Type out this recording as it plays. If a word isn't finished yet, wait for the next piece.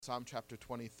Psalm chapter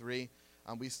 23.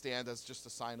 We stand as just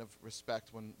a sign of respect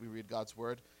when we read God's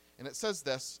word. And it says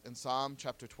this in Psalm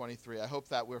chapter 23. I hope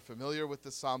that we're familiar with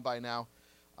this psalm by now.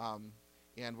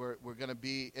 And we're going to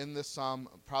be in this psalm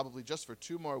probably just for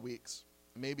 2 more weeks,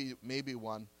 maybe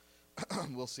one.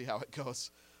 We'll see how it goes.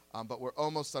 But we're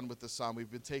almost done with this psalm. We've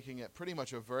been taking it pretty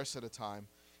much a verse at a time,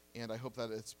 and I hope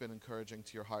that it's been encouraging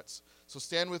to your hearts. So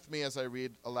stand with me as I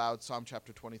read aloud Psalm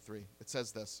chapter 23. It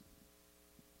says this: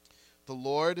 "The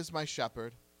Lord is my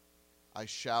shepherd, I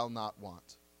shall not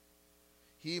want.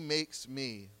 He makes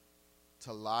me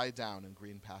to lie down in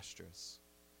green pastures.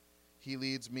 He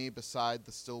leads me beside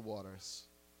the still waters.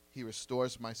 He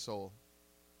restores my soul.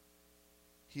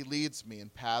 He leads me in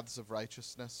paths of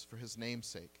righteousness for his name's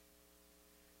sake.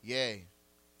 Yea,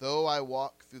 though I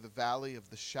walk through the valley of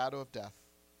the shadow of death,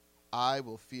 I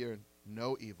will fear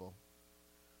no evil,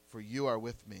 for you are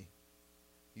with me.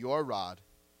 Your rod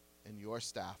and your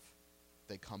staff,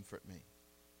 they comfort me.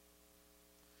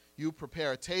 You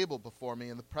prepare a table before me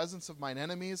in the presence of mine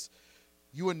enemies.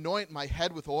 You anoint my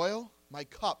head with oil. My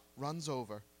cup runs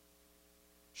over.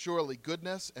 Surely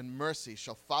goodness and mercy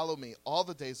shall follow me all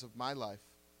the days of my life,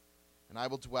 and I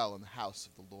will dwell in the house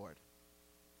of the Lord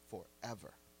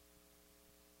forever."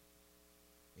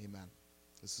 Amen.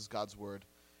 This is God's word.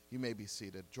 You may be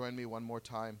seated. Join me one more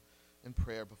time in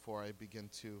prayer before I begin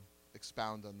to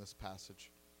expound on this passage.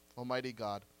 Almighty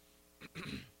God,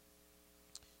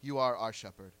 you are our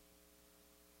shepherd,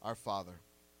 our Father,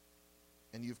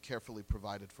 and you've carefully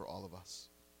provided for all of us.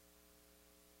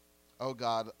 Oh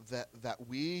God, that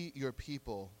we, your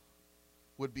people,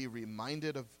 would be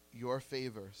reminded of your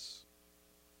favors.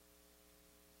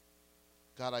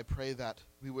 God, I pray that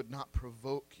we would not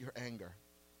provoke your anger.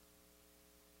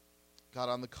 God,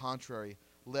 on the contrary,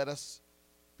 let us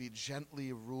be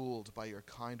gently ruled by your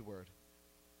kind word.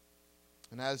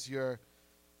 And as your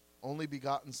only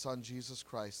begotten Son, Jesus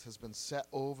Christ, has been set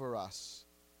over us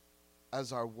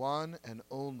as our one and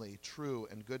only true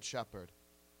and good shepherd,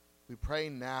 we pray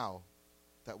now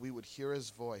that we would hear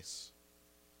his voice,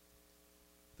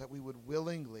 that we would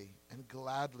willingly and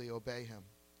gladly obey him,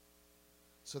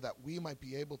 so that we might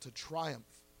be able to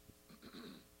triumph.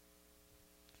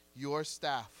 Your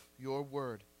staff, your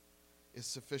word, is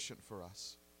sufficient for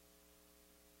us.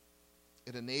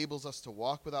 It enables us to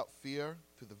walk without fear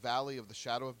through the valley of the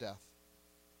shadow of death,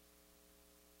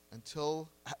 until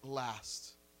at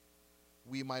last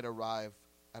we might arrive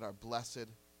at our blessed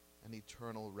and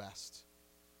eternal rest,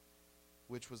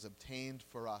 which was obtained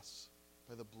for us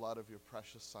by the blood of your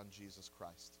precious Son, Jesus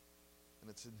Christ. And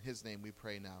it's in his name we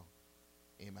pray now.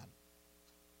 Amen.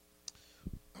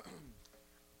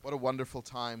 What a wonderful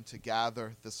time to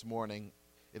gather this morning.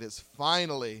 It is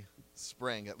finally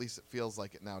spring. At least it feels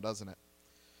like it now, doesn't it?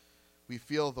 We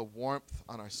feel the warmth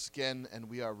on our skin, and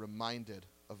we are reminded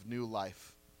of new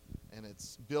life. And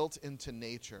it's built into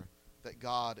nature that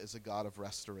God is a God of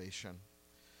restoration.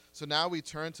 So now we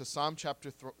turn to Psalm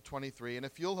chapter 23. And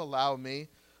if you'll allow me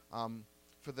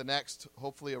for the next,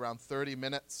 hopefully around 30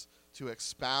 minutes, to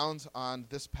expound on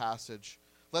this passage,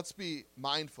 let's be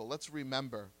mindful. Let's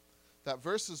remember that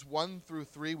verses 1 through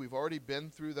 3, we've already been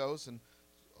through those and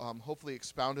hopefully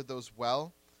expounded those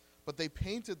well. But they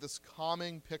painted this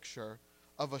calming picture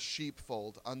of a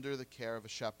sheepfold under the care of a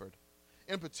shepherd.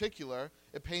 In particular,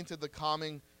 it painted the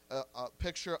calming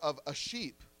picture of a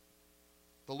sheep.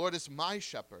 The Lord is my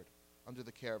shepherd under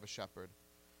the care of a shepherd.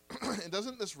 And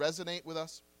doesn't this resonate with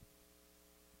us?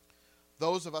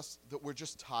 Those of us that we're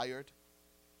just tired.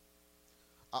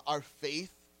 Our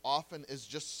faith often is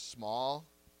just small.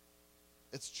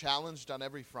 It's challenged on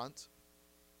every front.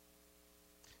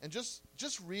 And just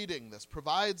reading this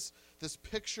provides this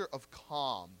picture of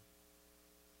calm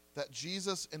that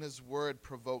Jesus in his word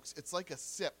provokes. It's like a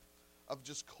sip of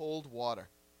just cold water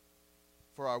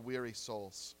for our weary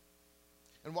souls.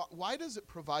 And why does it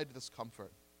provide this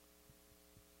comfort?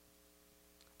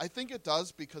 I think it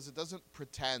does because it doesn't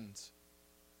pretend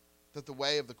that the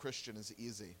way of the Christian is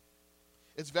easy.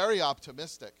 It's very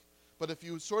optimistic, but if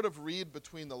you sort of read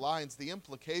between the lines, the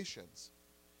implications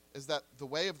is that the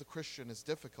way of the Christian is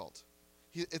difficult.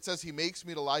 It says he makes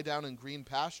me to lie down in green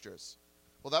pastures.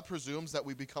 Well, that presumes that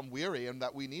we become weary and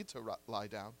that we need to lie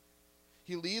down.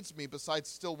 He leads me beside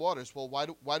still waters. Well,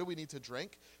 why do we need to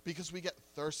drink? Because we get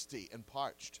thirsty and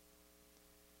parched.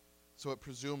 So it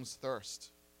presumes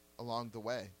thirst along the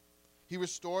way. He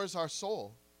restores our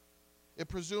soul. It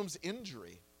presumes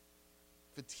injury,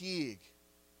 fatigue,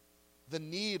 the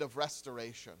need of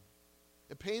restoration.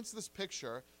 It paints this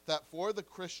picture that for the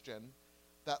Christian,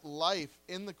 that life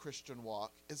in the Christian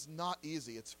walk is not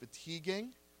easy. It's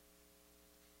fatiguing.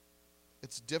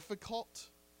 It's difficult.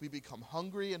 We become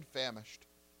hungry and famished.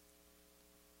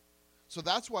 So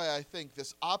that's why I think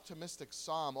this optimistic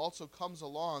psalm also comes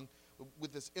along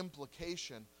with this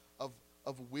implication of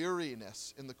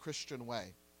weariness in the Christian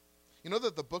way. You know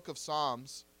that the book of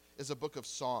Psalms is a book of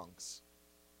songs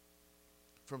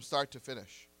from start to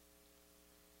finish.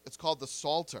 It's called the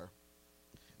Psalter.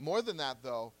 More than that,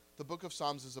 though, the book of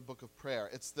Psalms is a book of prayer.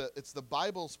 It's the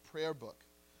Bible's prayer book.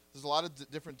 There's a lot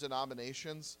of different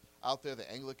denominations out there, the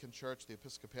Anglican Church, the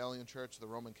Episcopalian Church, the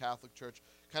Roman Catholic Church,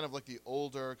 kind of like the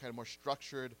older, kind of more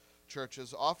structured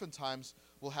churches. Oftentimes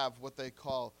will have what they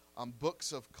call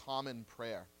books of common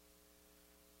prayer,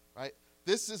 right?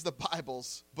 This is the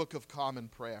Bible's book of common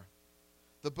prayer.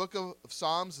 The book of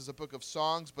Psalms is a book of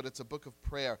songs, but it's a book of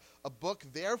prayer. A book,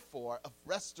 therefore, of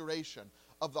restoration,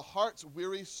 of the heart's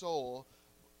weary soul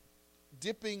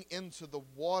dipping into the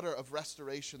water of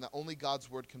restoration that only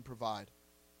God's word can provide.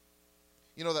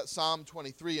 You know that Psalm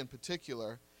 23 in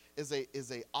particular is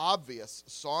a obvious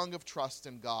song of trust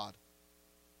in God.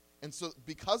 And so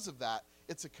because of that,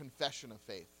 it's a confession of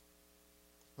faith.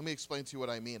 Let me explain to you what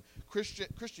I mean.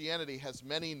 Christianity has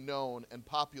many known and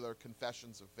popular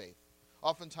confessions of faith.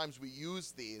 Oftentimes we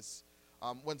use these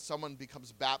when someone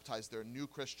becomes baptized. They're new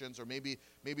Christians, or maybe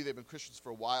they've been Christians for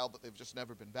a while, but they've just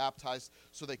never been baptized.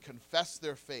 So they confess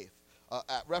their faith.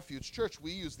 At Refuge Church,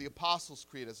 we use the Apostles'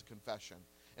 Creed as a confession.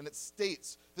 And it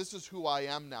states, this is who I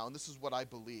am now, and this is what I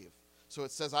believe. So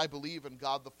it says, I believe in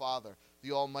God the Father,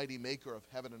 the almighty maker of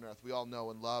heaven and earth. We all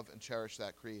know and love and cherish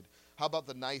that creed. How about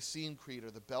the Nicene Creed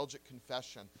or the Belgic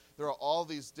Confession? There are all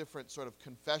these different sort of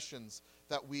confessions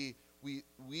that we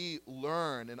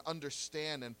learn and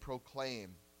understand and proclaim.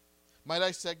 Might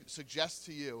I suggest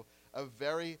to you a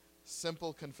very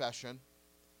simple confession?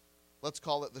 Let's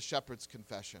call it the Shepherd's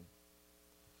Confession.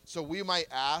 So we might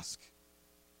ask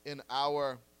in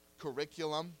our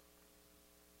curriculum,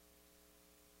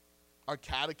 our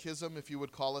catechism, if you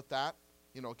would call it that.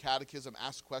 You know, catechism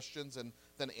asks questions and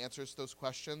then answers those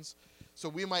questions. So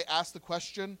we might ask the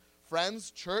question,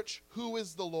 friends, church, who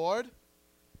is the Lord?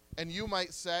 And you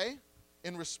might say,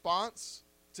 in response,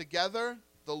 together,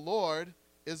 the Lord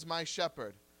is my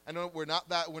shepherd. I know we're not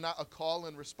a call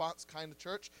and response kind of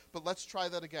church, but let's try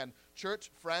that again. Church,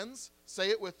 friends, say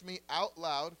it with me out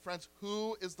loud. Friends,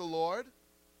 who is the Lord?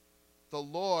 The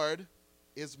Lord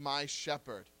is my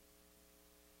shepherd.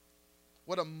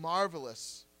 What a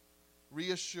marvelous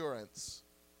reassurance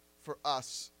for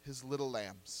us, his little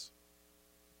lambs,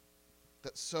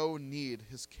 that so need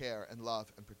his care and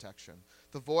love and protection.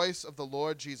 The voice of the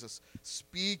Lord Jesus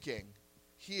speaking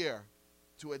here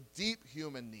to a deep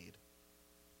human need,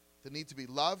 the need to be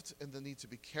loved and the need to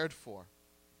be cared for,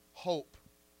 hope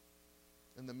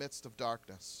in the midst of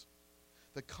darkness.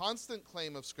 The constant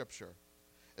claim of Scripture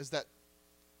is that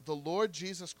the Lord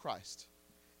Jesus Christ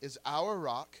is our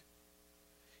rock.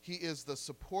 He is the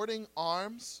supporting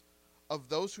arms of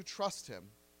those who trust him,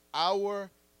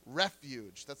 our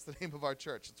refuge. That's the name of our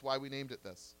church. That's why we named it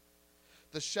this.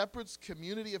 The shepherd's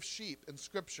community of sheep in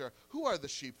Scripture. Who are the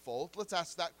sheepfold? Let's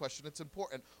ask that question. It's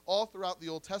important. All throughout the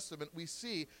Old Testament, we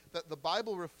see that the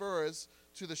Bible refers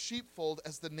to the sheepfold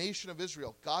as the nation of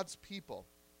Israel, God's people.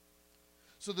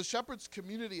 So the shepherd's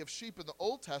community of sheep in the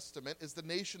Old Testament is the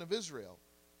nation of Israel.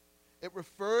 It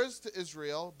refers to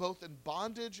Israel both in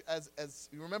bondage, as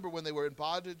you remember when they were in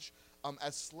bondage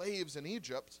as slaves in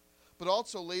Egypt, but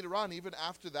also later on, even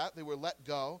after that, they were let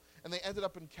go, and they ended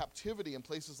up in captivity in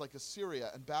places like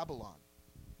Assyria and Babylon.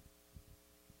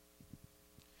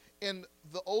 And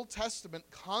the Old Testament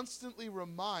constantly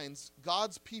reminds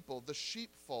God's people, the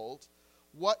sheepfold,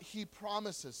 what he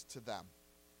promises to them.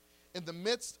 In the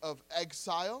midst of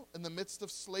exile, in the midst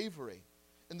of slavery,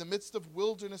 in the midst of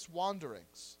wilderness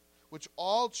wanderings, which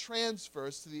all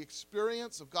transfers to the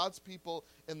experience of God's people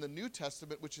in the New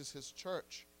Testament, which is his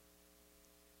church.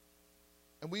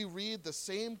 And we read the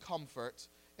same comfort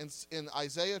in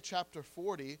Isaiah chapter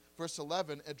 40, verse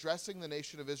 11, addressing the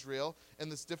nation of Israel in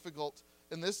this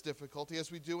difficulty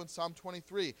as we do in Psalm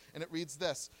 23. And it reads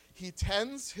this: He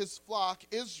tends his flock,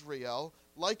 Israel,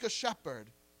 like a shepherd.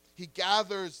 He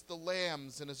gathers the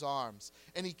lambs in his arms,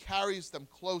 and he carries them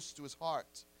close to his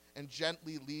heart, and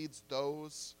gently leads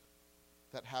those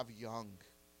that have young.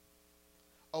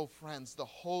 Oh, friends, the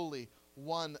Holy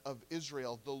One of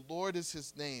Israel, the Lord is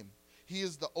his name. He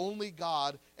is the only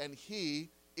God, and he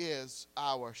is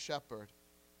our shepherd.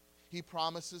 He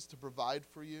promises to provide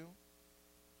for you,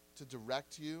 to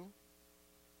direct you,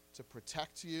 to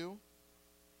protect you,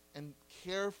 and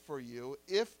care for you,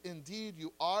 if indeed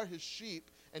you are his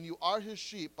sheep, and you are his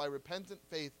sheep by repentant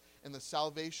faith in the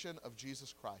salvation of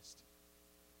Jesus Christ.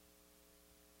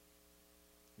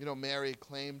 You know, Mary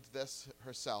claimed this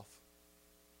herself.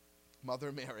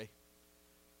 Mother Mary.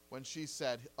 when she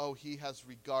said, "Oh, he has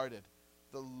regarded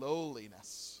the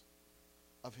lowliness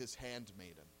of his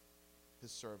handmaiden,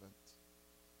 his servant."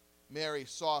 Mary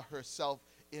saw herself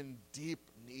in deep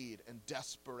need and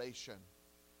desperation.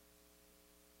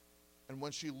 And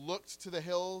when she looked to the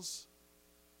hills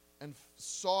and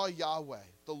saw Yahweh,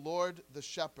 the Lord the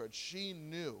shepherd, she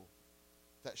knew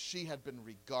that she had been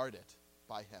regarded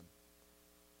by him,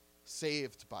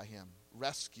 saved by him,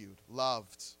 rescued,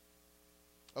 loved.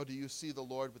 Oh, do you see the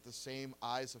Lord with the same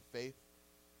eyes of faith?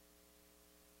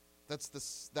 That's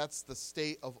the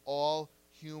state of all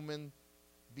human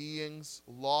beings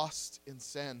lost in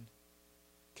sin,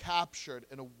 captured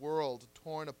in a world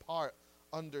torn apart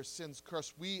under sin's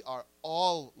curse. We are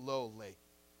all lowly,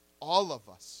 all of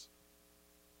us.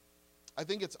 I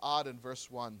think it's odd in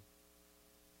verse 1.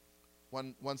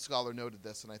 One scholar noted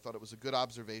this, and I thought it was a good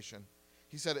observation.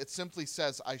 He said, it simply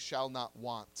says, "I shall not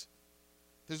want."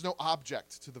 There's no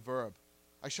object to the verb.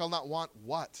 I shall not want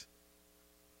what?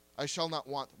 I shall not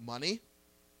want money.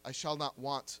 I shall not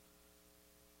want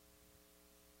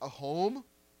a home,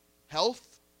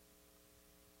 health.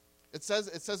 It says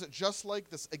it just like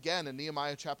this again in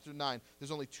Nehemiah chapter 9.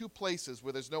 There's only two places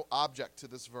where there's no object to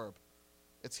this verb.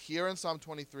 It's here in Psalm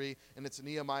 23, and it's in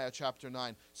Nehemiah chapter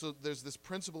 9. So there's this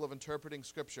principle of interpreting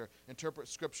Scripture. Interpret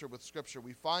Scripture with Scripture.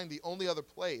 We find the only other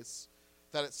place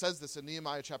that it says this in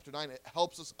Nehemiah chapter 9. It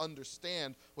helps us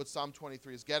understand what Psalm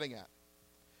 23 is getting at.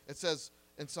 It says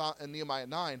in Nehemiah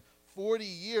 9, 40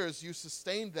 years you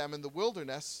sustained them in the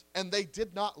wilderness, and they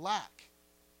did not lack.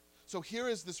 So here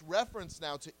is this reference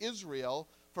now to Israel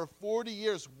for 40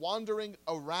 years wandering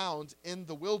around in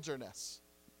the wilderness.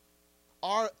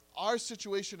 Our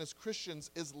situation as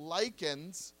Christians is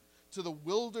likened to the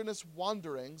wilderness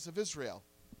wanderings of Israel.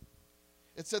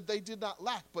 It said they did not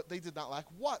lack, but they did not lack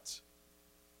what?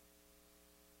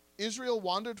 Israel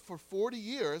wandered for 40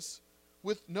 years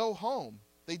with no home.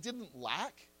 They didn't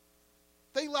lack.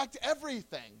 They lacked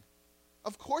everything.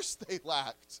 Of course they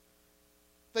lacked.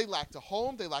 They lacked a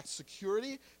home. They lacked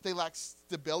security. They lacked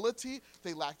stability.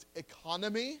 They lacked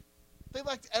economy. They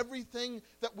lacked everything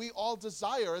that we all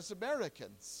desire as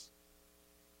Americans.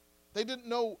 They didn't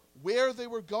know where they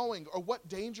were going or what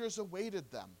dangers awaited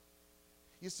them.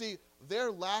 You see,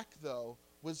 their lack, though,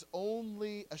 was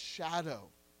only a shadow.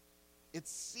 It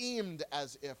seemed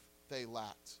as if they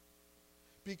lacked.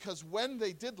 Because when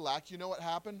they did lack, you know what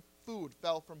happened? Food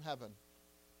fell from heaven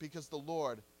because the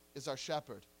Lord is our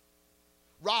shepherd.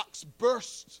 Rocks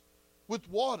burst with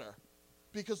water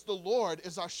because the Lord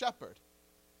is our shepherd.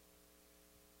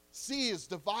 Seas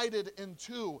divided in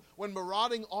two when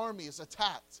marauding armies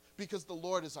attacked because the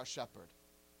Lord is our shepherd.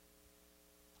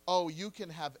 Oh, you can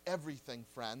have everything,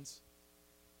 friends,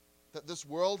 that this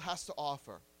world has to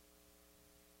offer.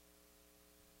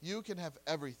 You can have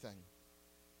everything.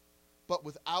 But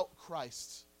without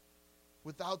Christ,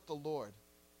 without the Lord,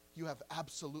 you have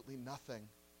absolutely nothing.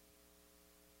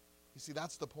 You see,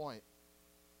 that's the point.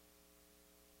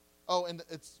 Oh, and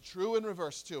it's true in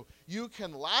reverse too. You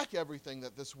can lack everything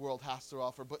that this world has to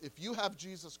offer, but if you have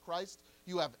Jesus Christ,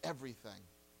 you have everything.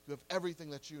 You have everything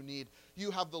that you need.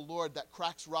 You have the Lord that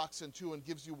cracks rocks in two and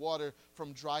gives you water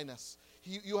from dryness.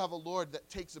 You have a Lord that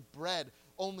takes a bread,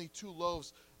 only 2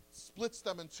 loaves, splits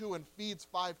them in two and feeds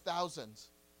 5,000.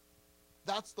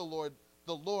 That's the Lord.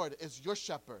 The Lord is your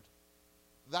shepherd.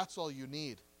 That's all you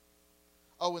need.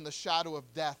 Oh, in the shadow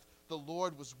of death, the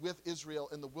Lord was with Israel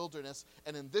in the wilderness,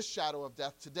 and in this shadow of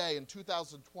death today, in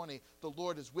 2020, the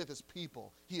Lord is with his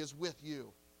people. He is with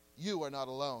you. You are not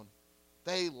alone.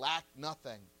 They lack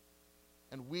nothing.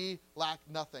 And we lack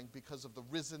nothing because of the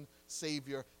risen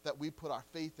Savior that we put our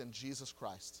faith in, Jesus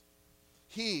Christ.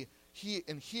 He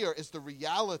and here is the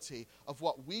reality of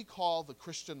what we call the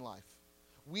Christian life.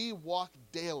 We walk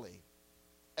daily,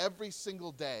 every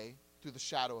single day, through the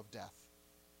shadow of death.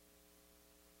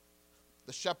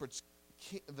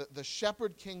 The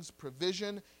shepherd king's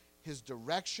provision, his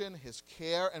direction, his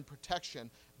care, and protection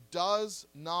does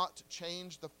not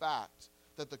change the fact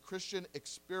that the Christian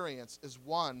experience is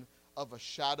one of a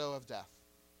shadow of death.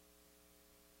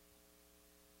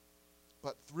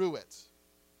 But through it,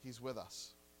 he's with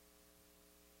us,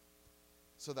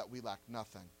 so that we lack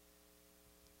nothing.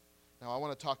 Now, I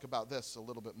want to talk about this a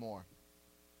little bit more.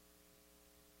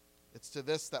 It's to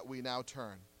this that we now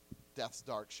turn, death's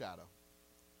dark shadow.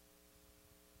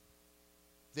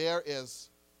 There is,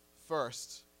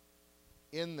 first,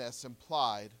 in this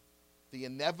implied, the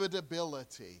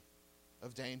inevitability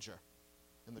of danger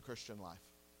in the Christian life.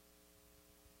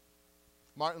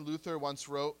 Martin Luther once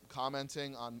wrote,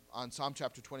 commenting on Psalm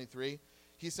chapter 23,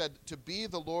 he said, to be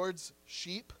the Lord's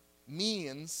sheep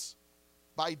means,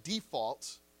 by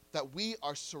default, that we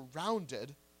are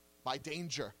surrounded by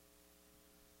danger.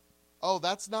 Oh,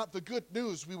 that's not the good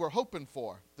news we were hoping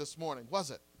for this morning, was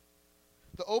it?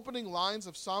 The opening lines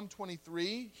of Psalm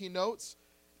 23, he notes,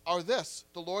 are this: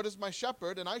 the Lord is my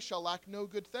shepherd, and I shall lack no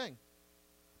good thing.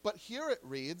 But here it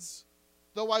reads,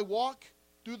 though I walk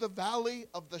through the valley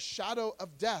of the shadow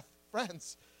of death.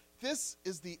 Friends, this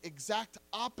is the exact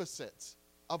opposite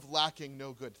of lacking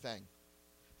no good thing.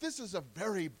 This is a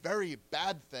very, very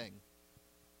bad thing.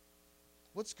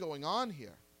 What's going on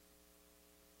here?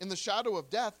 In the shadow of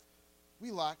death,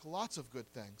 we lack lots of good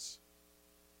things.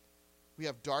 We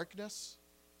have darkness,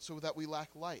 so that we lack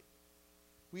light.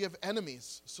 We have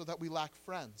enemies, so that we lack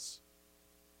friends.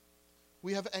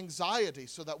 We have anxiety,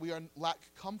 so that we lack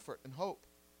comfort and hope.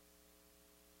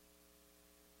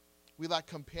 We lack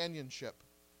companionship,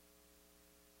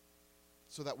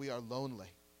 so that we are lonely.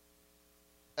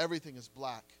 Everything is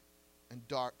black and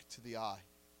dark to the eye.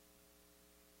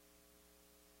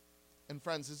 And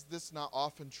friends, is this not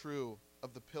often true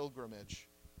of the pilgrimage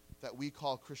that we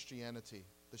call Christianity?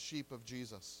 The sheep of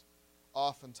Jesus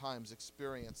oftentimes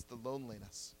experience the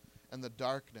loneliness and the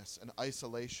darkness and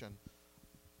isolation,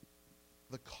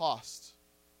 the cost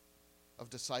of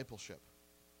discipleship.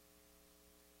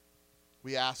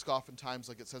 We ask oftentimes,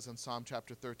 like it says in Psalm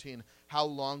chapter 13, how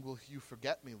long will you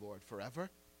forget me, Lord? Forever?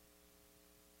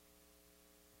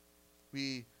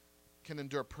 We can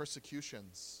endure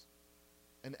persecutions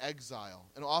and exile,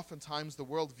 and oftentimes the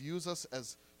world views us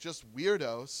as just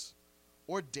weirdos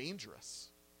or dangerous.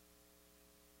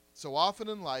 So often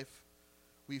in life,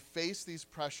 we face these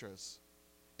pressures.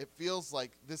 It feels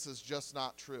like this is just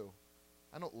not true.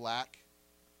 I don't lack.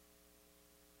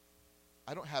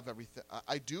 I don't have everything.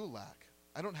 I do lack.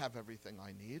 I don't have everything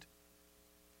I need.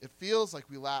 It feels like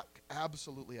we lack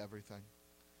absolutely everything.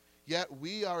 Yet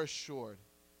we are assured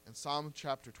in Psalm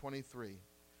chapter 23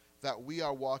 that we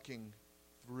are walking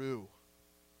through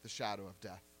the shadow of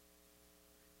death.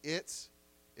 It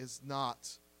is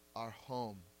not our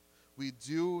home. We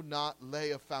do not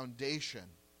lay a foundation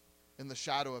in the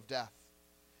shadow of death.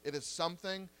 It is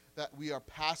something that we are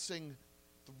passing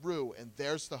through, and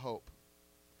there's the hope.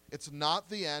 It's not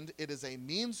the end. It is a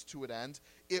means to an end.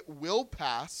 It will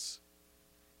pass.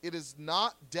 It is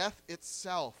not death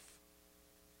itself.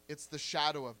 It's the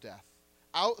shadow of death.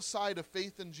 Outside of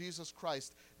faith in Jesus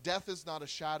Christ, death is not a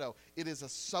shadow. It is a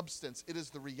substance. It is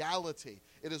the reality.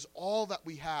 It is all that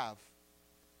we have.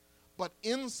 But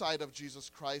inside of Jesus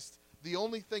Christ, the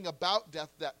only thing about death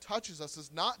that touches us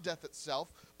is not death itself,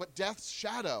 but death's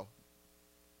shadow.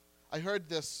 I heard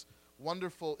this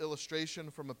wonderful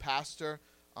illustration from a pastor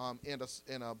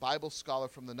and a Bible scholar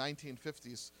from the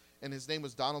 1950s, and his name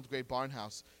was Donald Gray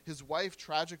Barnhouse. His wife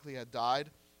tragically had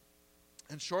died,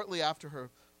 and shortly after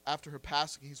her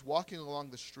passing, he's walking along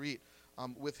the street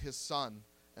with his son,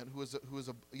 and who was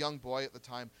a young boy at the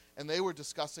time, and they were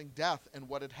discussing death and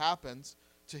what had happened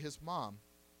to his mom.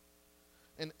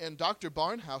 And Dr.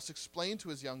 Barnhouse explained to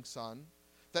his young son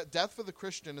that death for the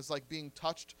Christian is like being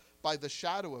touched by the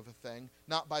shadow of a thing,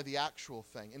 not by the actual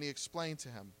thing. And he explained to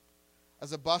him,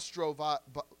 as a bus drove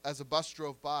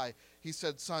by, he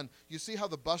said, "Son, you see how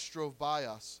the bus drove by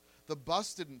us? The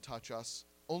bus didn't touch us.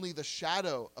 Only the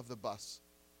shadow of the bus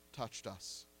touched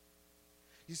us."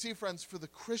 You see, friends, for the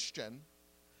Christian,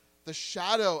 the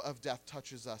shadow of death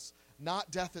touches us, not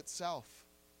death itself.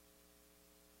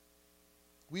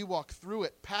 We walk through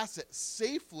it, pass it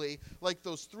safely, like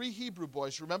those 3 Hebrew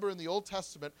boys, remember in the Old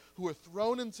Testament, who were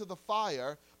thrown into the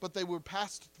fire, but they were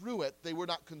passed through it. They were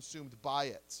not consumed by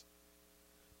it,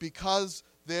 because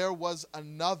there was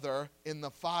another in the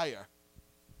fire.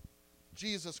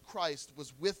 Jesus Christ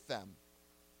was with them.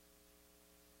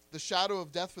 The shadow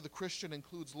of death for the Christian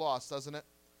includes loss, doesn't it?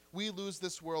 We lose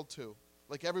this world too,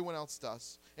 like everyone else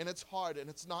does. And it's hard, and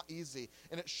it's not easy,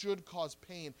 and it should cause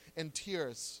pain and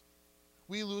tears.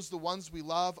 We lose the ones we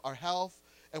love, our health,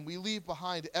 and we leave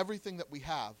behind everything that we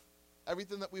have,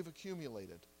 everything that we've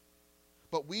accumulated.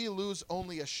 But we lose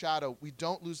only a shadow. We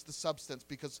don't lose the substance,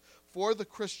 because for the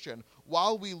Christian,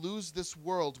 while we lose this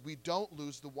world, we don't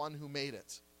lose the one who made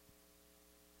it.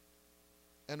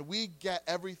 And we get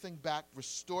everything back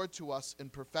restored to us in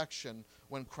perfection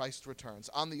when Christ returns.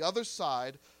 On the other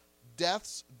side,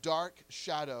 death's dark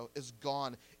shadow is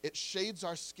gone. It shades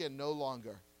our skin no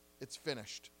longer. It's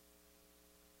finished.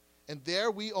 And there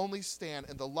we only stand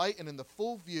in the light and in the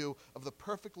full view of the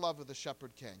perfect love of the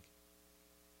Shepherd King.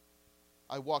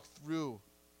 I walk through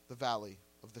the valley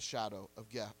of the shadow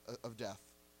of death.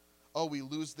 Oh, we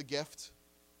lose the gift,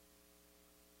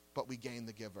 but we gain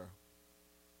the giver.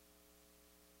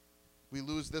 We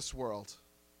lose this world,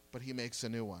 but he makes a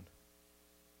new one.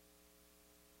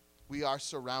 We are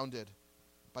surrounded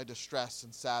by distress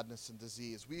and sadness and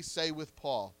disease. We say with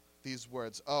Paul these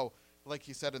words, oh, like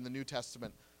he said in the New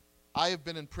Testament, I have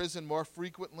been in prison more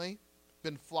frequently,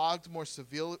 been flogged more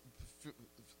severely,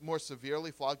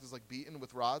 flogged is like beaten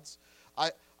with rods.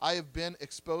 I have been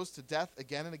exposed to death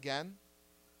again and again.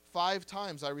 5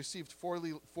 times I received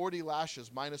 40 lashes,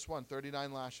 minus 1,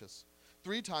 39 lashes.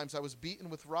 3 times I was beaten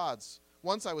with rods.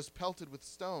 Once I was pelted with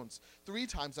stones. 3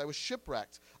 times I was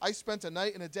shipwrecked. I spent a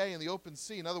night and a day in the open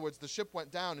sea. In other words, the ship went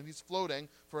down and he's floating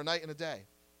for a night and a day.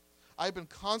 I've been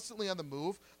constantly on the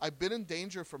move. I've been in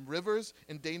danger from rivers,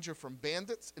 in danger from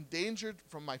bandits, endangered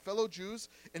from my fellow Jews,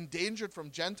 endangered from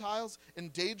Gentiles, in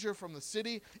danger from the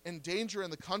city, in danger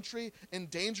in the country, in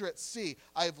danger at sea.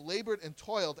 I have labored and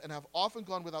toiled and have often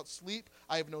gone without sleep.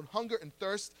 I have known hunger and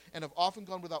thirst and have often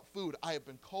gone without food. I have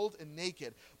been cold and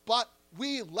naked. But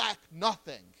we lack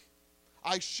nothing.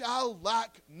 I shall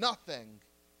lack nothing.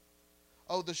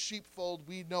 Oh, the sheepfold,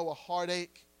 we know a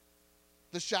heartache.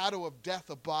 The shadow of death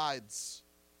abides,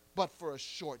 but for a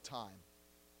short time.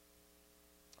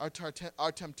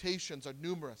 Our temptations are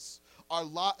numerous. Our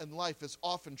lot in life is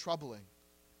often troubling.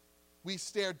 We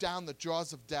stare down the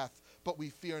jaws of death, but we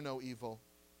fear no evil.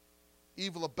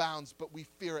 Evil abounds, but we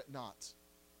fear it not.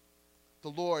 The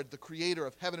Lord, the creator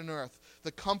of heaven and earth,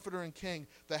 the comforter and king,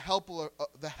 the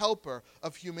helper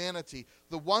of humanity,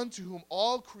 the one to whom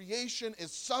all creation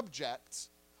is subject,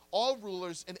 all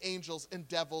rulers and angels and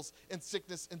devils and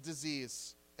sickness and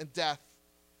disease and death.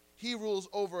 He rules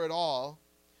over it all,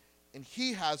 and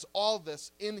he has all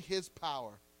this in his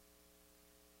power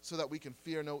so that we can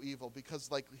fear no evil, because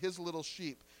like his little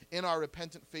sheep in our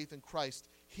repentant faith in Christ,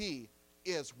 he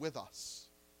is with us.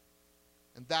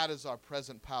 And that is our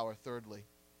present power, thirdly.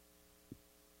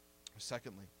 Or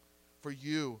secondly, for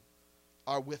you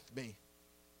are with me.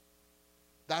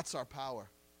 That's our power,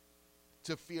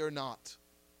 to fear not.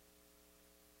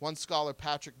 One scholar,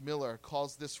 Patrick Miller,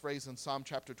 calls this phrase in Psalm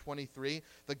chapter 23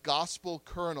 the gospel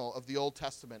kernel of the Old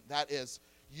Testament. That is,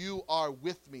 you are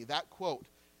with me. That quote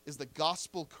is the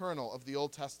gospel kernel of the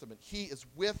Old Testament. He is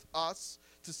with us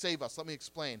to save us. Let me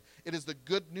explain. It is the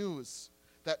good news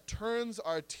that turns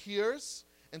our tears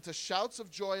into shouts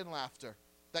of joy and laughter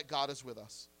that God is with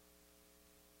us.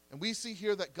 And we see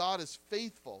here that God is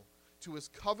faithful to his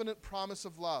covenant promise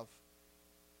of love.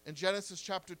 In Genesis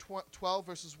chapter 12,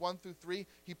 verses 1 through 3,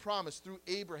 he promised through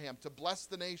Abraham to bless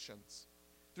the nations,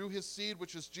 through his seed,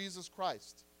 which is Jesus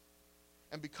Christ.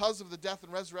 And because of the death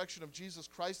and resurrection of Jesus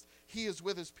Christ, he is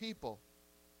with his people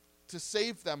to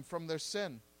save them from their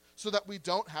sin, so that we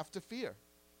don't have to fear.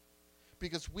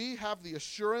 Because we have the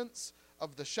assurance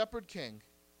of the shepherd king,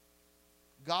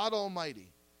 God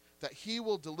Almighty, that he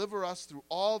will deliver us through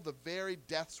all the very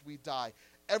deaths we die.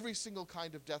 Every single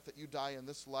kind of death that you die in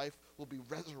this life will be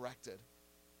resurrected.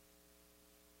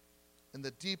 In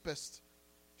the deepest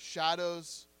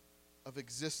shadows of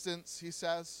existence, he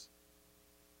says,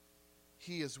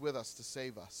 he is with us to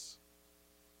save us.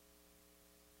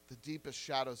 The deepest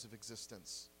shadows of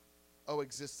existence. Oh,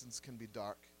 existence can be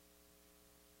dark.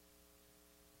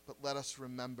 But let us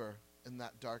remember in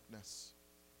that darkness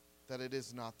that it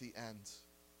is not the end,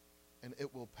 and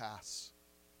it will pass.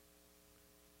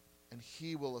 And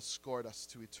he will escort us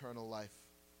to eternal life,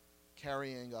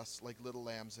 carrying us like little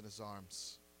lambs in his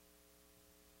arms.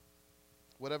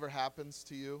 Whatever happens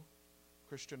to you,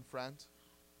 Christian friend,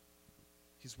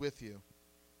 he's with you.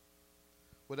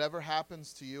 Whatever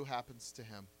happens to you happens to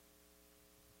him.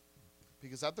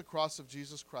 Because at the cross of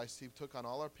Jesus Christ, he took on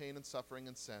all our pain and suffering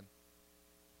and sin,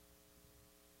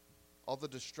 all the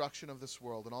destruction of this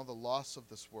world and all the loss of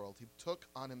this world. He took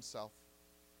on himself.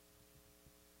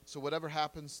 So whatever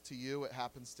happens to you, it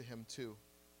happens to him too.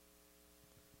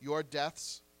 Your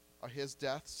deaths are his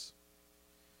deaths.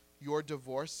 Your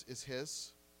divorce is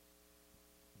his.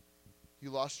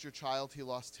 You lost your child, he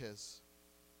lost his.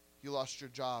 You lost your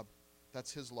job,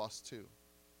 that's his loss too.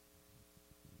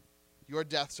 Your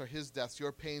deaths are his deaths.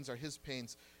 Your pains are his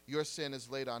pains. Your sin is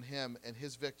laid on him, and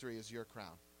his victory is your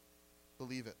crown.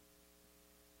 Believe it.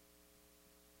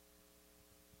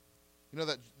 You know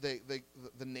that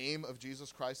the name of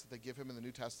Jesus Christ that they give him in the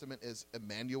New Testament is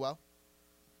Emmanuel?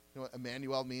 You know what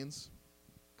Emmanuel means?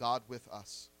 God with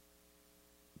us.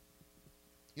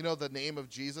 You know the name of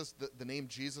Jesus, the name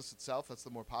Jesus itself, that's the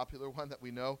more popular one that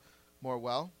we know more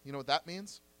well. You know what that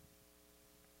means?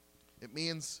 It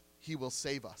means he will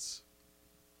save us.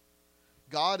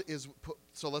 God is,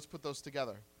 so let's put those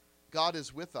together. God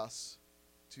is with us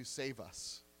to save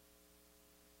us.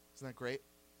 Isn't that great?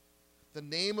 The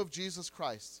name of Jesus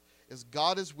Christ is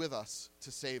God is with us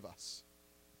to save us.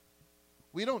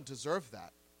 We don't deserve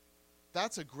that.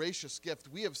 That's a gracious gift.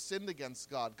 We have sinned against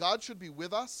God. God should be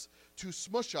with us to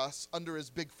smush us under his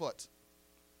big foot.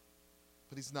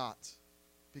 But he's not,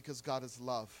 because God is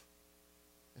love.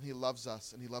 And he loves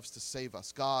us, and he loves to save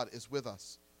us. God is with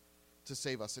us to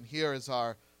save us. And here is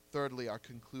thirdly, our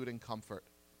concluding comfort.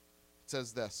 It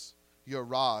says this: your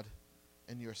rod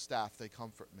and your staff, they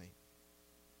comfort me.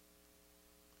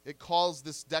 It calls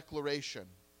this declaration,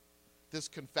 this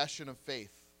confession of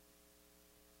faith,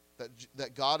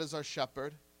 that God is our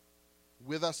shepherd,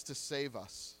 with us to save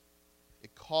us.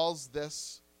 It calls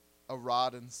this a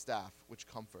rod and staff which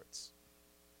comforts.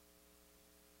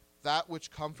 That which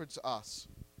comforts us,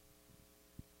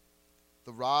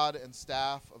 the rod and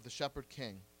staff of the shepherd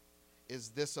king, is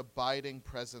this abiding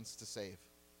presence to save.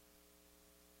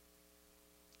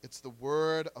 It's the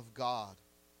word of God,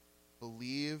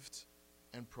 believed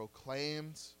and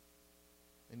proclaimed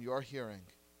in your hearing.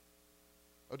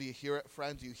 Oh, do you hear it,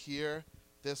 friend? Do you hear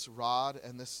this rod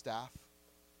and this staff?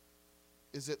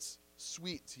 Is it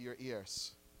sweet to your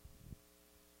ears?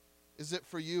 Is it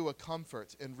for you a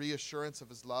comfort and reassurance of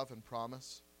his love and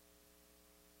promise?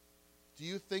 Do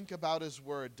you think about his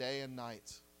word day and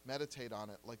night? Meditate on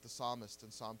it like the psalmist in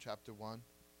Psalm chapter 1.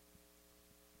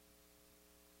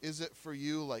 Is it for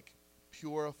you like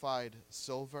purified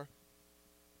silver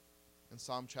in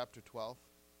Psalm chapter 12?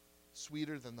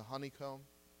 Sweeter than the honeycomb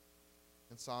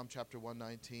in Psalm chapter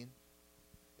 119?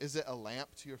 Is it a lamp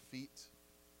to your feet,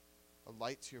 a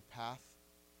light to your path?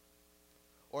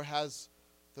 Or has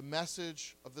the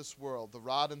message of this world, the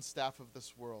rod and staff of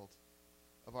this world,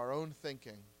 of our own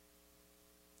thinking,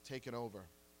 taken over?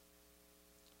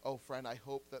 Oh, friend, I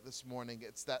hope that this morning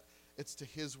it's to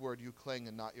his word you cling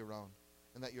and not your own,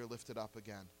 and that you're lifted up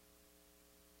again.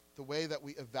 The way that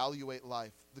we evaluate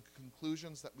life, the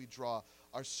conclusions that we draw,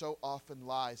 are so often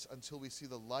lies until we see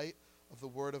the light of the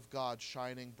word of God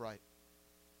shining bright.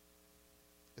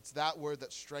 It's that word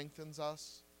that strengthens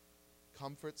us,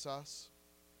 comforts us,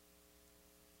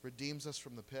 redeems us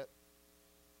from the pit.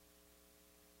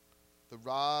 The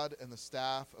rod and the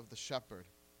staff of the shepherd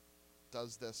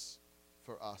does this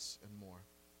for us and more.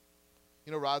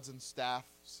 You know, rods and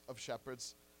staffs of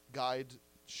shepherds guide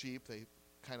sheep. They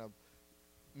kind of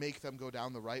make them go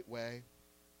down the right way,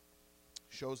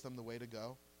 shows them the way to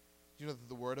go. Do you know that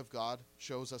the word of God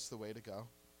shows us the way to go?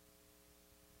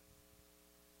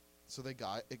 So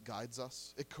it guides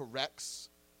us. It corrects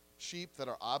sheep that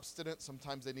are obstinate.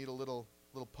 Sometimes they need a little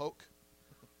poke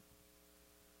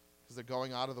because they're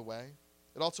going out of the way.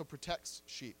 It also protects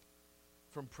sheep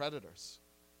from predators.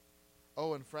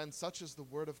 Oh, and friends, such is the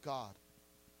word of God.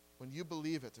 When you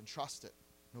believe it and trust it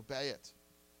and obey it,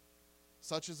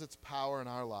 such is its power in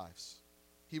our lives.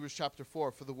 Hebrews chapter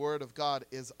 4, for the word of God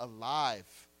is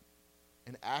alive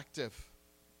and active.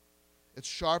 It's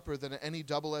sharper than any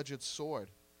double-edged sword.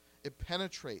 It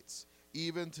penetrates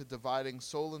even to dividing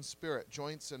soul and spirit,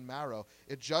 joints and marrow.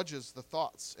 It judges the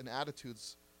thoughts and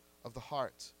attitudes of the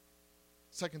heart.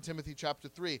 2 Timothy chapter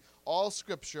 3, all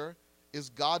scripture is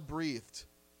God-breathed.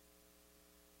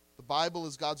 The Bible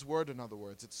is God's word, in other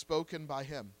words. It's spoken by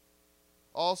him.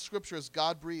 All scripture is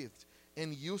God-breathed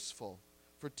and useful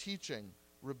for teaching,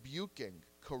 rebuking,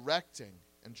 correcting,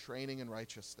 and training in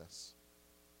righteousness.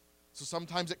 So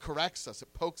sometimes it corrects us,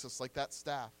 it pokes us like that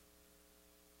staff.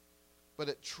 But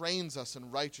it trains us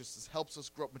in righteousness, helps us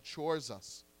grow, matures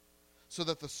us, so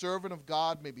that the servant of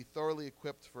God may be thoroughly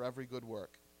equipped for every good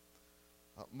work.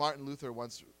 Martin Luther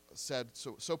once said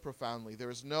so profoundly, there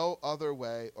is no other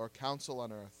way or counsel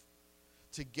on earth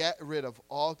to get rid of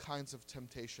all kinds of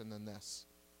temptation than this,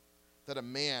 that a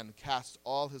man cast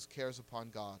all his cares upon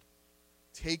God,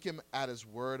 take him at his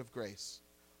word of grace,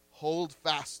 hold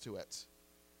fast to it,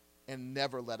 and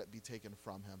never let it be taken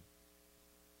from him.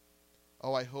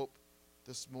 Oh, I hope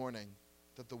this morning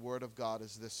that the word of God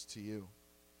is this to you.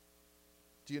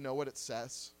 Do you know what it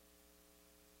says?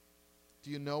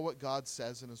 Do you know what God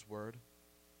says in his word?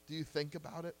 Do you think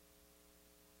about it?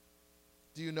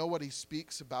 Do you know what he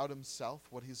speaks about himself,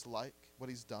 what he's like, what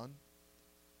he's done?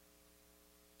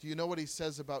 Do you know what he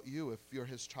says about you if you're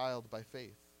his child by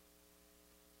faith?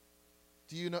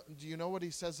 Do you know what he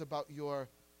says about your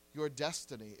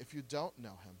destiny if you don't know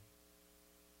him?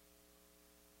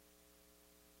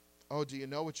 Oh, do you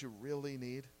know what you really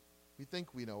need? We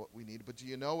think we know what we need, but do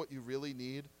you know what you really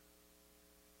need?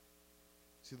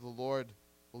 See, the Lord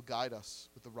will guide us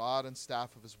with the rod and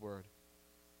staff of his word.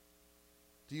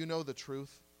 Do you know the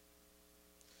truth?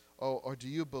 Oh, or do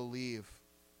you believe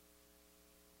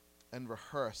and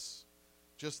rehearse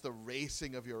just the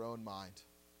racing of your own mind?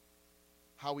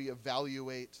 How we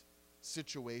evaluate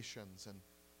situations and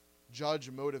judge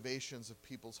motivations of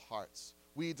people's hearts.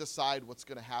 we decide what's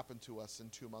going to happen to us in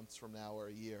 2 months from now or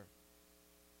a year.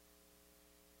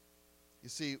 You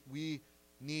see, we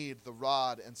need the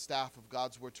rod and staff of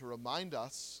God's word to remind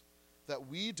us that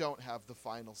we don't have the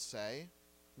final say.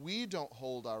 We don't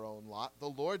hold our own lot. The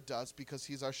Lord does, because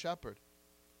he's our shepherd.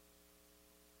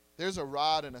 There's a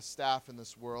rod and a staff in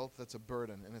this world that's a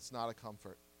burden, and it's not a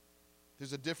comfort.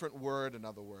 There's a different word, in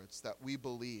other words, that we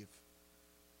believe,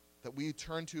 that we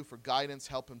turn to for guidance,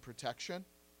 help, and protection,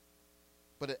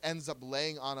 but it ends up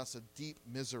laying on us a deep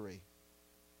misery.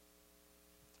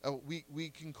 We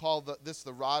can call this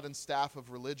the rod and staff of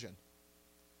religion.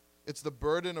 It's the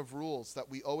burden of rules that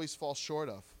we always fall short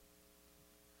of.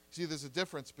 See, there's a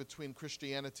difference between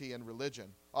Christianity and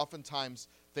religion. Oftentimes,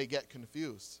 they get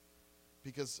confused,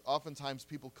 because oftentimes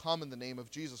people come in the name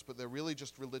of Jesus, but they're really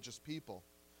just religious people.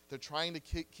 They're trying to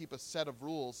keep a set of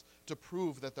rules to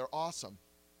prove that they're awesome,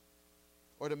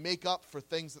 or to make up for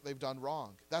things that they've done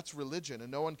wrong. That's religion,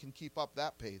 and no one can keep up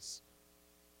that pace.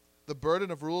 The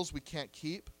burden of rules we can't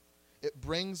keep, it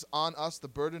brings on us the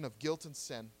burden of guilt and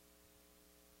sin.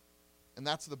 And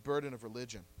that's the burden of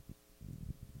religion.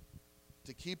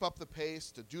 To keep up the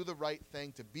pace, to do the right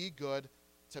thing, to be good,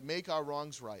 to make our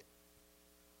wrongs right,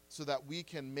 so that we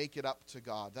can make it up to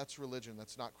God. That's religion.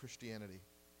 That's not Christianity.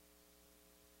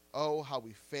 Oh, how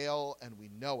we fail, and we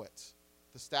know it.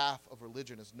 The staff of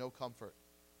religion is no comfort.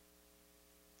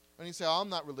 And you say, oh, I'm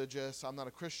not religious, I'm not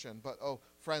a Christian. But, oh,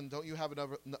 friend, don't you have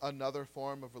another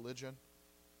form of religion?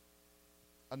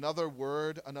 Another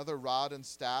word, another rod and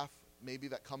staff, maybe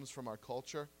that comes from our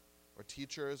culture, or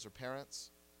teachers, or parents.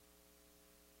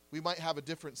 We might have a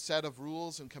different set of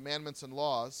rules and commandments and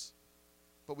laws,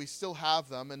 but we still have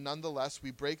them, and nonetheless,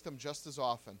 we break them just as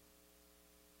often.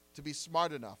 To be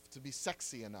smart enough, to be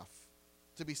sexy enough,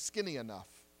 to be skinny enough,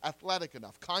 athletic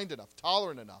enough, kind enough,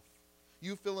 tolerant enough.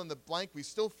 You fill in the blank, we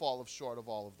still fall short of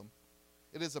all of them.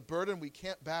 It is a burden we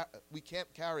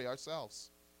can't carry ourselves.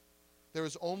 There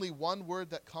is only one word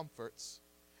that comforts,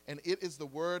 and it is the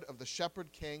word of the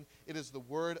shepherd king. It is the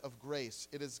word of grace.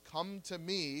 It is, come to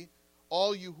me,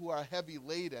 all you who are heavy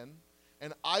laden,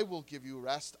 and I will give you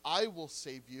rest. I will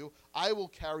save you. I will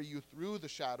carry you through the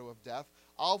shadow of death.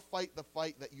 I'll fight the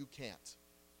fight that you can't.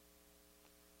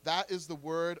 That is the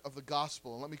word of the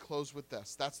gospel. And let me close with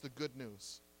this. That's the good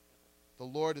news. The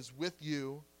Lord is with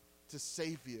you to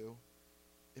save you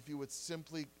if you would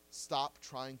simply stop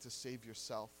trying to save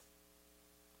yourself,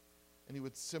 and you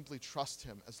would simply trust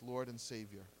him as Lord and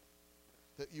Savior.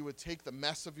 That you would take the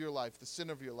mess of your life, the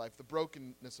sin of your life, the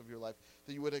brokenness of your life,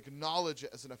 that you would acknowledge it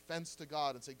as an offense to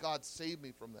God and say, God, save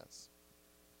me from this.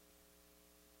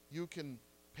 You can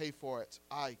pay for it.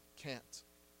 I can't.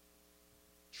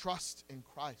 Trust in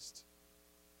Christ.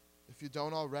 If you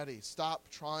don't already, stop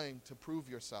trying to prove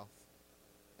yourself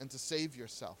and to save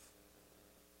yourself.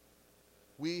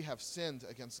 We have sinned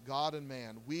against God and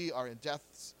man. We are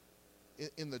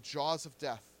in the jaws of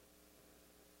death.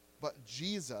 But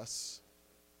Jesus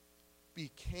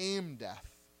became death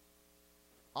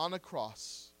on a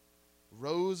cross,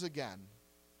 rose again,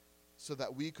 so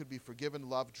that we could be forgiven,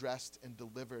 loved, dressed, and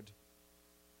delivered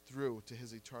through to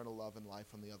his eternal love and life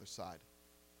on the other side.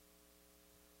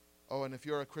 Oh, and if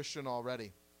you're a Christian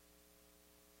already,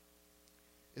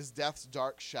 is death's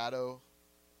dark shadow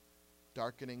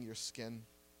darkening your skin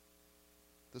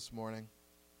this morning?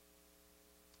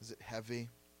 Is it heavy?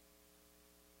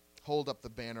 Hold up the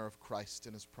banner of Christ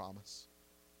and his promise.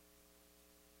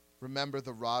 Remember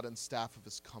the rod and staff of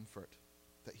his comfort,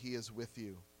 that he is with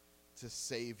you to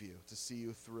save you, to see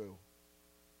you through.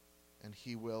 And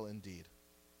he will indeed.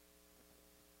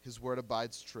 His word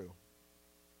abides true.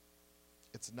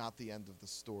 It's not the end of the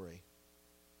story.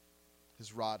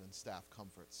 His rod and staff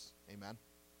comforts. Amen?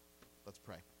 Let's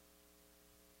pray.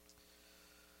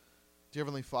 Dear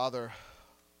Heavenly Father,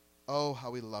 oh,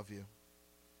 how we love you.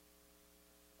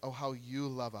 Oh, how you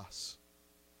love us.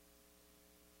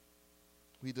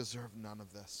 We deserve none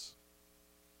of this,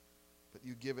 but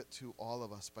you give it to all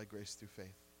of us by grace through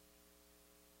faith.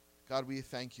 God, we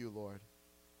thank you, Lord,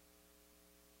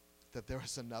 that there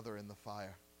is another in the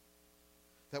fire,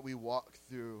 that we walk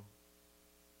through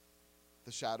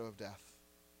the shadow of death,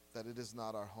 that it is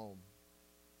not our home,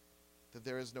 that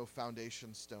there is no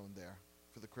foundation stone there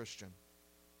for the Christian.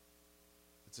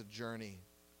 It's a journey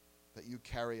that you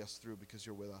carry us through because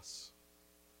you're with us.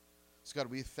 So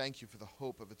God, we thank you for the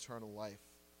hope of eternal life.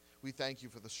 We thank you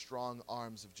for the strong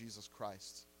arms of Jesus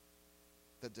Christ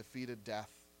that defeated death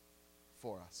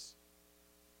for us.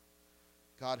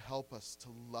 God, help us to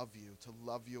love you, to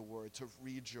love your word, to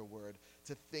read your word,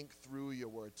 to think through your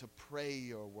word, to pray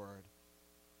your word,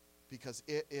 because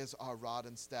it is our rod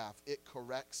and staff. It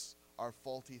corrects our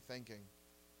faulty thinking.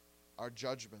 our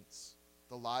judgments,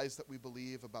 the lies that we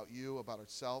believe about you, about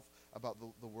ourselves, about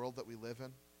the world that we live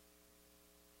in.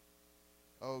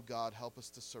 Oh God, help us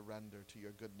to surrender to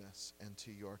your goodness and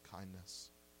to your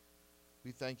kindness.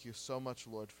 We thank you so much,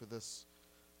 Lord, for this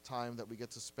time that we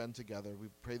get to spend together. We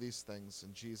pray these things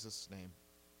in Jesus' name.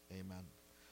 Amen.